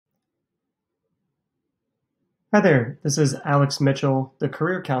Hi there, this is Alex Mitchell, the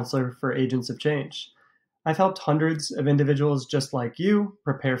career counselor for Agents of Change. I've helped hundreds of individuals just like you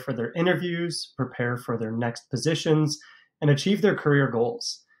prepare for their interviews, prepare for their next positions, and achieve their career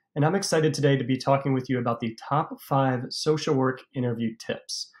goals. And I'm excited today to be talking with you about the top 5 social work interview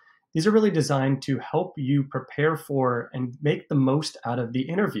tips. These are really designed to help you prepare for and make the most out of the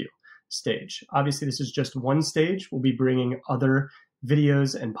interview stage. Obviously, this is just one stage. We'll be bringing other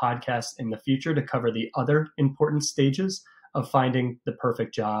videos and podcasts in the future to cover the other important stages of finding the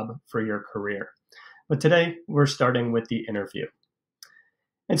perfect job for your career. But today, we're starting with the interview.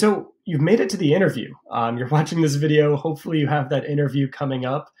 And so you've made it to the interview. You're watching this video. Hopefully you have that interview coming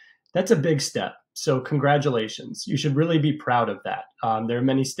up. That's a big step. So congratulations. You should really be proud of that. There are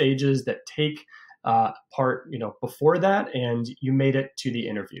many stages that take part, before that, and you made it to the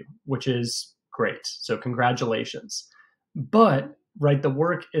interview, which is great. So congratulations. But the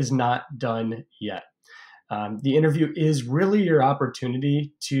work is not done yet. The interview is really your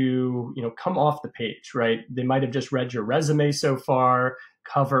opportunity to, come off the page, right? They might have just read your resume so far,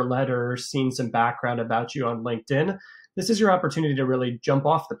 cover letter, seen some background about you on LinkedIn. This is your opportunity to really jump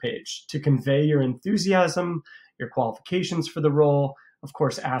off the page, to convey your enthusiasm, your qualifications for the role, of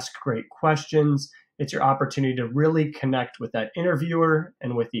course, ask great questions. It's your opportunity to really connect with that interviewer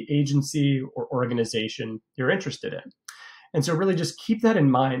and with the agency or organization you're interested in. And so really just keep that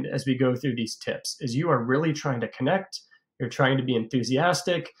in mind as we go through these tips, as you are really trying to connect, you're trying to be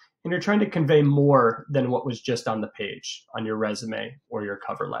enthusiastic, and you're trying to convey more than what was just on the page, on your resume or your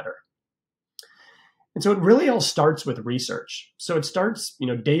cover letter. And so it really all starts with research. So it starts,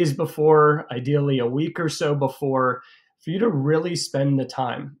 days before, ideally a week or so before, for you to really spend the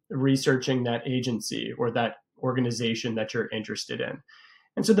time researching that agency or that organization that you're interested in.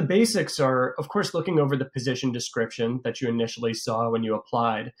 And so the basics are, of course, looking over the position description that you initially saw when you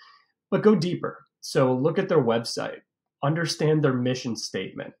applied, but go deeper. So look at their website, understand their mission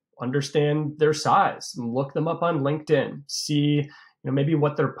statement, understand their size, look them up on LinkedIn, see maybe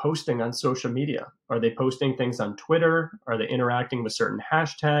what they're posting on social media. Are they posting things on Twitter? Are they interacting with certain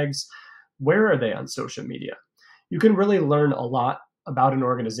hashtags? Where are they on social media? You can really learn a lot about an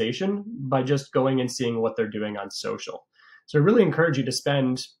organization by just going and seeing what they're doing on social. So I really encourage you to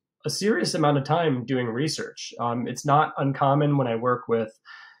spend a serious amount of time doing research. It's not uncommon when I work with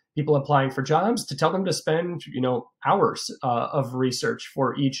people applying for jobs to tell them to spend, hours of research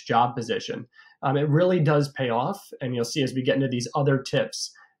for each job position. It really does pay off. And you'll see as we get into these other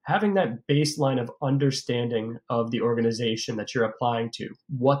tips, having that baseline of understanding of the organization that you're applying to,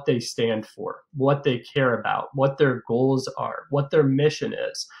 what they stand for, what they care about, what their goals are, what their mission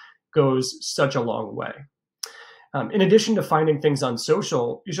is, goes such a long way. In addition to finding things on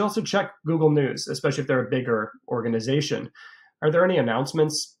social, you should also check Google News, especially if they're a bigger organization. Are there any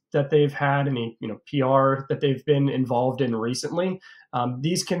announcements that they've had, any PR that they've been involved in recently?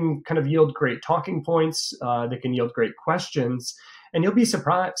 These can kind of yield great talking points. They can yield great questions. And you'll be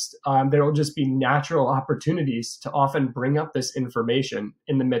surprised. There will just be natural opportunities to often bring up this information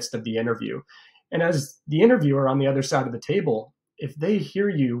in the midst of the interview. And as the interviewer on the other side of the table, if they hear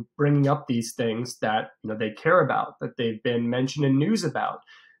you bringing up these things that they care about, that they've been mentioned in news about,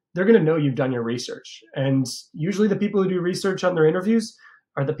 they're going to know you've done your research. And usually the people who do research on their interviews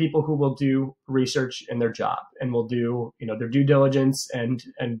are the people who will do research in their job and will do their due diligence and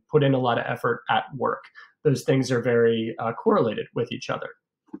put in a lot of effort at work. Those things are very correlated with each other.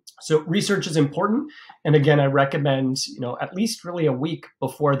 So research is important. And again, I recommend at least really a week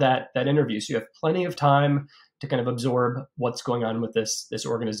before that interview, so you have plenty of time to kind of absorb what's going on with this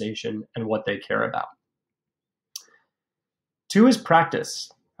organization and what they care about. 2 is practice.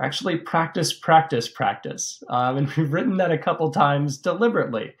 Actually, practice. And we've written that a couple times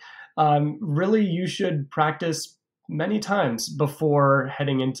deliberately. Really, you should practice many times before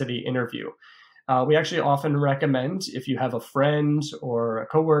heading into the interview. We actually often recommend, if you have a friend or a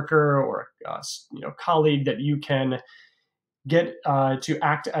coworker or a colleague that you can get to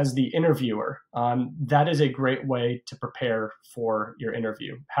act as the interviewer, that is a great way to prepare for your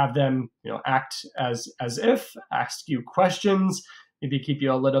interview. Have them, act as if, ask you questions, maybe keep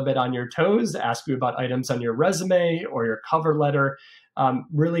you a little bit on your toes, ask you about items on your resume or your cover letter.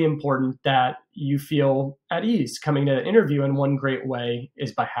 Really important that you feel at ease coming to the interview, and one great way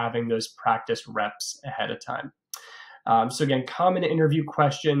is by having those practice reps ahead of time. So again, common interview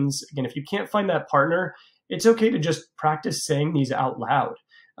questions. Again, if you can't find that partner, it's okay to just practice saying these out loud.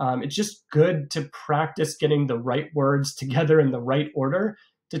 It's just good to practice getting the right words together in the right order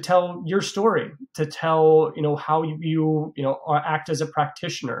to tell your story, to tell how you act as a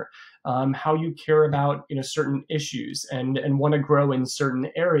practitioner, how you care about certain issues and want to grow in certain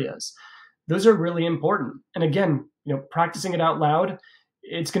areas. Those are really important. And again, practicing it out loud,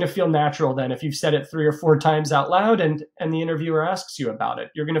 it's going to feel natural then. If you've said it 3 or 4 times out loud and the interviewer asks you about it,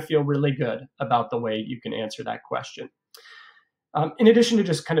 you're going to feel really good about the way you can answer that question. In addition to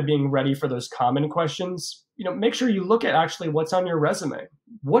just kind of being ready for those common questions, make sure you look at actually what's on your resume.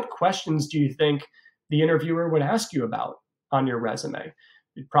 What questions do you think the interviewer would ask you about on your resume?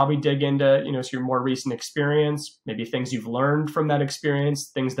 You'd probably dig into, your more recent experience, maybe things you've learned from that experience,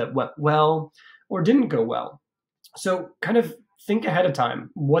 things that went well or didn't go well. So kind of think ahead of time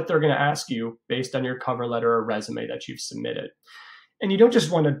what they're going to ask you based on your cover letter or resume that you've submitted. And you don't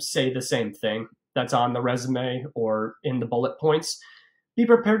just want to say the same thing that's on the resume or in the bullet points. Be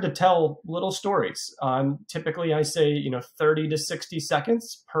prepared to tell little stories. Typically, I say 30 to 60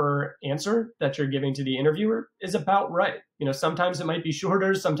 seconds per answer that you're giving to the interviewer is about right. Sometimes it might be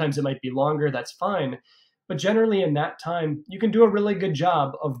shorter, sometimes it might be longer. That's fine. But generally in that time, you can do a really good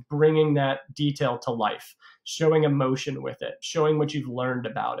job of bringing that detail to life, showing emotion with it, showing what you've learned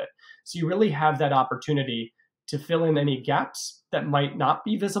about it. So you really have that opportunity to fill in any gaps that might not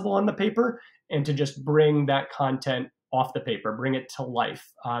be visible on the paper and to just bring that content off the paper, bring it to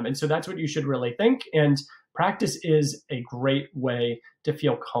life. And so that's what you should really think. And practice is a great way to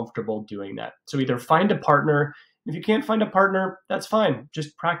feel comfortable doing that. So either find a partner. If you can't find a partner, that's fine.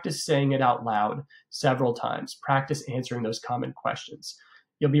 Just practice saying it out loud several times. Practice answering those common questions.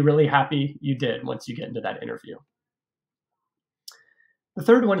 You'll be really happy you did once you get into that interview. The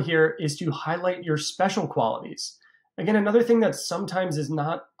third one here is to highlight your special qualities. Again, another thing that sometimes is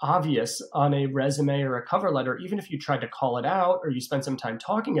not obvious on a resume or a cover letter, even if you tried to call it out or you spend some time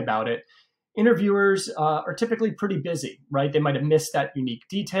talking about it, interviewers are typically pretty busy, right? They might have missed that unique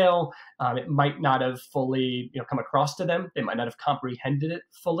detail. It might not have fully come across to them. They might not have comprehended it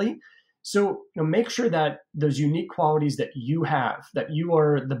fully. So make sure that those unique qualities that you have, that you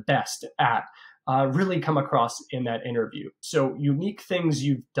are the best at, really come across in that interview. So unique things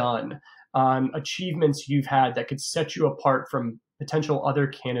you've done, achievements you've had that could set you apart from potential other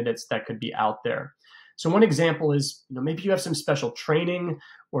candidates that could be out there. So one example is, maybe you have some special training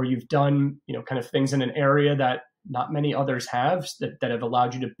or you've done, kind of things in an area that not many others have that have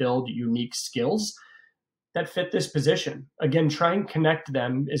allowed you to build unique skills that fit this position. Again, try and connect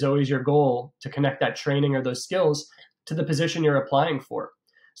them is always your goal, to connect that training or those skills to the position you're applying for.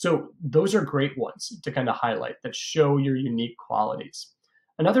 So those are great ones to kind of highlight that show your unique qualities.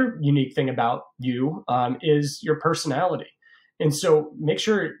 Another unique thing about you is your personality. And so make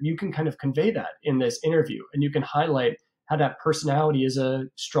sure you can kind of convey that in this interview, and you can highlight how that personality is a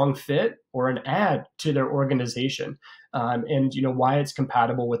strong fit or an add to their organization, and why it's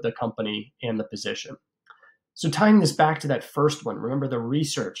compatible with the company and the position. So tying this back to that first one, remember the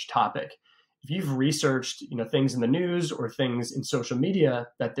research topic. If you've researched things in the news or things in social media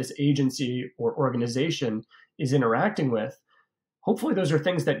that this agency or organization is interacting with, hopefully those are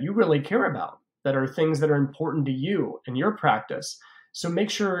things that you really care about, that are things that are important to you and your practice. So make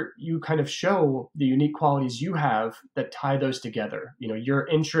sure you kind of show the unique qualities you have that tie those together. Your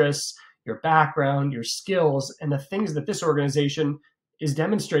interests, your background, your skills, and the things that this organization is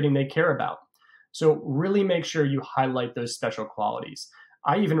demonstrating they care about. So really make sure you highlight those special qualities.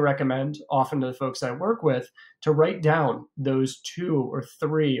 I even recommend often to the folks I work with to write down those 2 or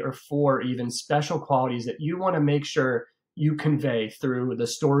 3 or 4 even special qualities that you want to make sure you convey through the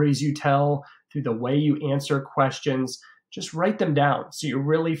stories you tell, through the way you answer questions. Just write them down so you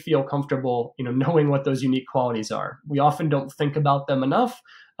really feel comfortable, knowing what those unique qualities are. We often don't think about them enough.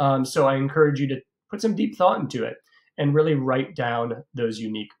 So I encourage you to put some deep thought into it and really write down those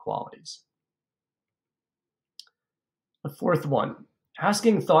unique qualities. The fourth one,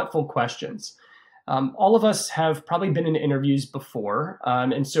 asking thoughtful questions. All of us have probably been in interviews before,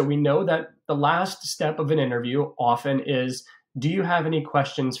 and so we know that the last step of an interview often is, do you have any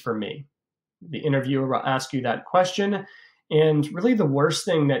questions for me? The interviewer will ask you that question, and really the worst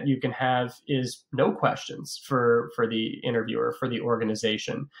thing that you can have is no questions for the interviewer, for the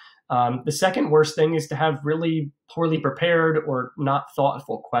organization. The second worst thing is to have really poorly prepared or not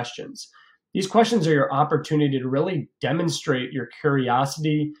thoughtful questions. These questions are your opportunity to really demonstrate your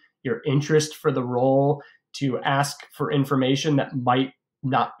curiosity, your interest for the role, to ask for information that might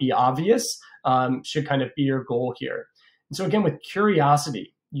not be obvious, should kind of be your goal here. And so again, with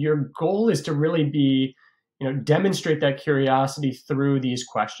curiosity, your goal is to really be, demonstrate that curiosity through these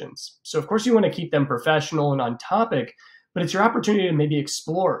questions. So of course you want to keep them professional and on topic, but it's your opportunity to maybe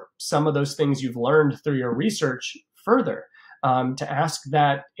explore some of those things you've learned through your research further, to ask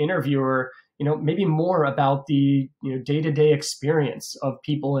that interviewer, maybe more about the, day-to-day experience of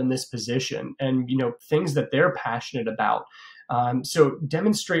people in this position and, things that they're passionate about. So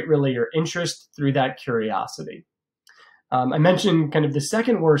demonstrate really your interest through that curiosity. I mentioned kind of the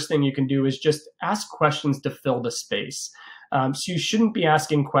second worst thing you can do is just ask questions to fill the space. So you shouldn't be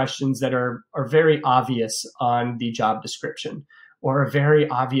asking questions that are very obvious on the job description or are very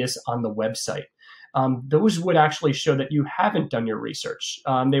obvious on the website. Those would actually show that you haven't done your research.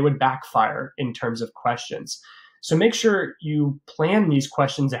 They would backfire in terms of questions. So make sure you plan these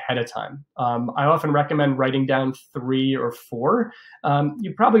questions ahead of time. I often recommend writing down 3 or 4.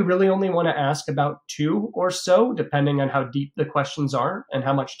 You probably really only want to ask about 2 or so, depending on how deep the questions are and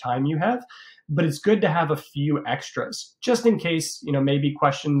how much time you have. But it's good to have a few extras, just in case, maybe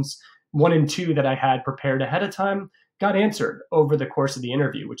questions 1 and 2 that I had prepared ahead of time got answered over the course of the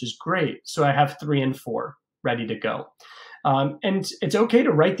interview, which is great. So I have 3 and 4 ready to go. And it's okay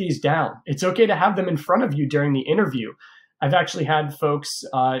to write these down. It's okay to have them in front of you during the interview. I've actually had folks,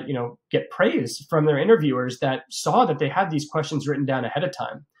 get praise from their interviewers that saw that they had these questions written down ahead of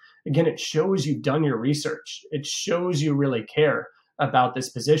time. Again, it shows you've done your research. It shows you really care about this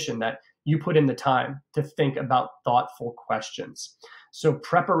position, that you put in the time to think about thoughtful questions. So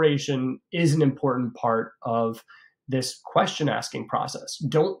preparation is an important part of this question asking process.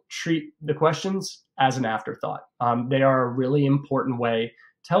 Don't treat the questions as an afterthought. They are a really important way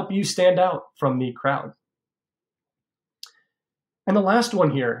to help you stand out from the crowd. And the last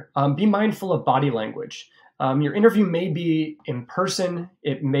one here, be mindful of body language. Your interview may be in person,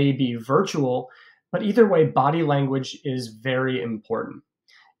 it may be virtual, but either way, body language is very important.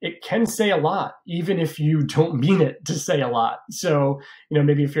 It can say a lot, even if you don't mean it to say a lot. So,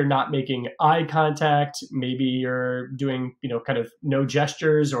 maybe if you're not making eye contact, maybe you're doing, kind of no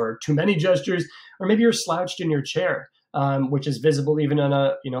gestures or too many gestures, or maybe you're slouched in your chair, which is visible even on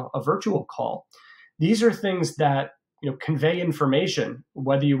a virtual call. These are things that, convey information,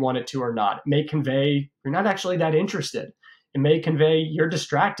 whether you want it to or not. It may convey you're not actually that interested. It may convey you're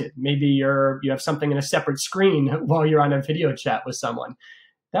distracted. Maybe you have something in a separate screen while you're on a video chat with someone.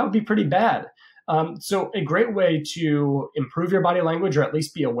 That would be pretty bad. So a great way to improve your body language, or at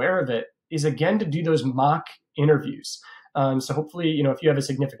least be aware of it, is again to do those mock interviews. So hopefully, if you have a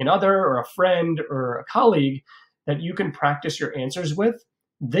significant other or a friend or a colleague that you can practice your answers with,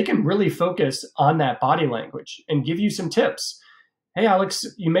 they can really focus on that body language and give you some tips. Hey, Alex,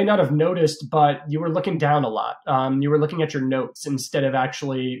 you may not have noticed, but you were looking down a lot. You were looking at your notes instead of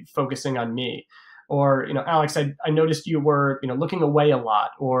actually focusing on me. Or, Alex, I noticed you were, looking away a lot,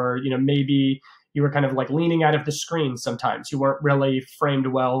 or, maybe you were kind of like leaning out of the screen sometimes. You weren't really framed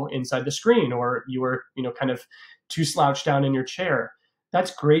well inside the screen, or you were, kind of too slouched down in your chair.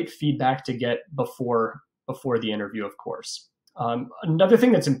 That's great feedback to get before the interview, of course. Another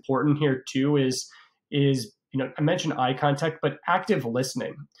thing that's important here too is, I mentioned eye contact, but active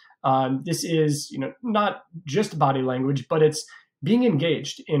listening. This is, not just body language, but it's being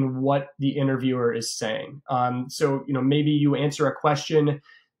engaged in what the interviewer is saying. So, maybe you answer a question,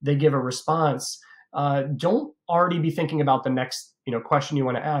 they give a response. Don't already be thinking about the next, question you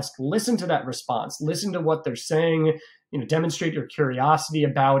want to ask. Listen to that response. Listen to what they're saying. Demonstrate your curiosity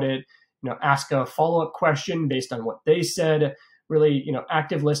about it. Ask a follow-up question based on what they said. Really,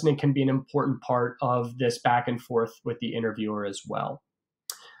 active listening can be an important part of this back and forth with the interviewer as well.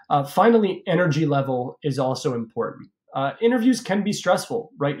 Finally, energy level is also important. Interviews can be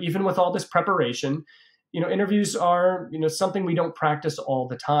stressful, right? Even with all this preparation, interviews are, something we don't practice all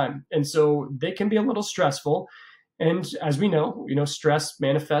the time. And so they can be a little stressful. And as we know, stress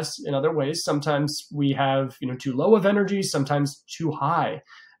manifests in other ways. Sometimes we have, too low of energy, sometimes too high.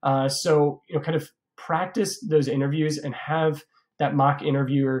 So, kind of practice those interviews and have that mock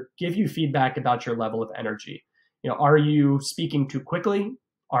interviewer give you feedback about your level of energy. Are you speaking too quickly?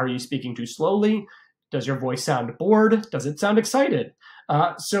 Are you speaking too slowly? Does your voice sound bored? Does it sound excited?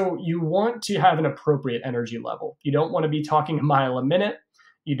 So you want to have an appropriate energy level. You don't want to be talking a mile a minute.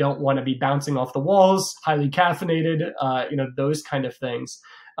 You don't want to be bouncing off the walls, highly caffeinated, those kind of things.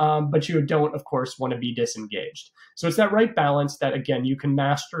 But you don't, of course, want to be disengaged. So it's that right balance that, again, you can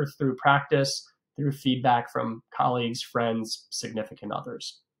master through practice, through feedback from colleagues, friends, significant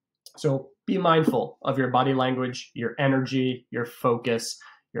others. So be mindful of your body language, your energy, your focus,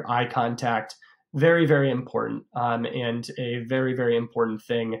 your eye contact. Very, very important, and a very, very important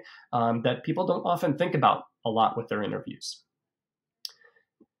thing that people don't often think about a lot with their interviews.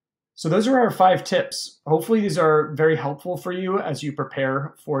 So those are our 5 tips. Hopefully these are very helpful for you as you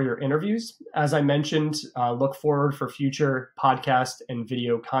prepare for your interviews. As I mentioned, look forward for future podcast and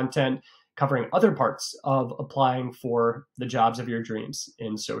video content covering other parts of applying for the jobs of your dreams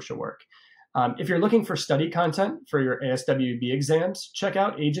in social work. If you're looking for study content for your ASWB exams, check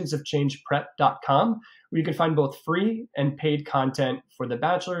out agentsofchangeprep.com, where you can find both free and paid content for the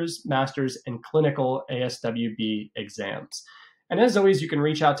bachelor's, master's, and clinical ASWB exams. And as always, you can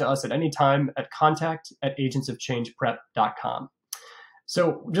reach out to us at any time at contact@agentsofchangeprep.com.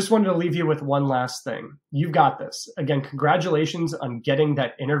 So just wanted to leave you with one last thing. You've got this. Again, congratulations on getting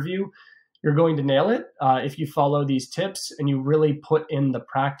that interview. You're going to nail it. If you follow these tips and you really put in the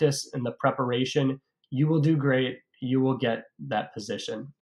practice and the preparation, you will do great. You will get that position.